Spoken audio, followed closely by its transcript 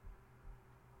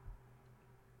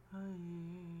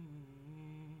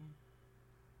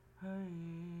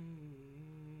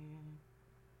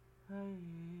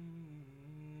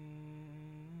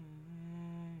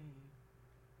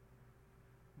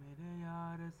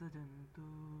सजन तू,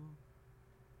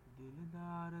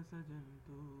 दिलदार सजन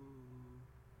तू,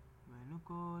 मैनू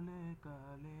कोले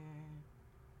काले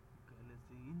गल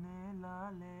सीने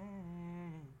लाले,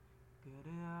 कर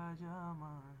आ जा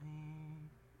माही,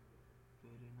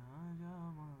 फिर ना जा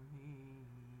माही,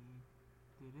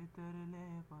 तेरे तरले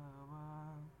पावा,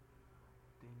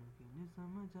 तेनू किंज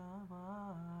समझावा,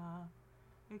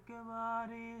 एक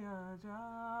बारी आजा,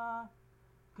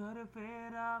 घर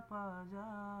फेरा पा जा,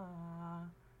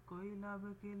 कोई लब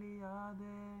के लिया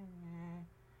दे,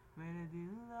 मेरे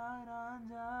दिल दा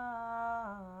रांझा,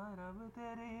 रब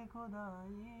तेरी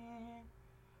खुदाई,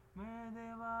 मैं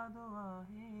देवा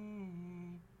दुआही,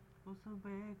 उस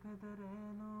बेकदरे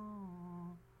नू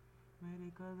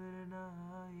मेरी कदर ना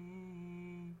आई।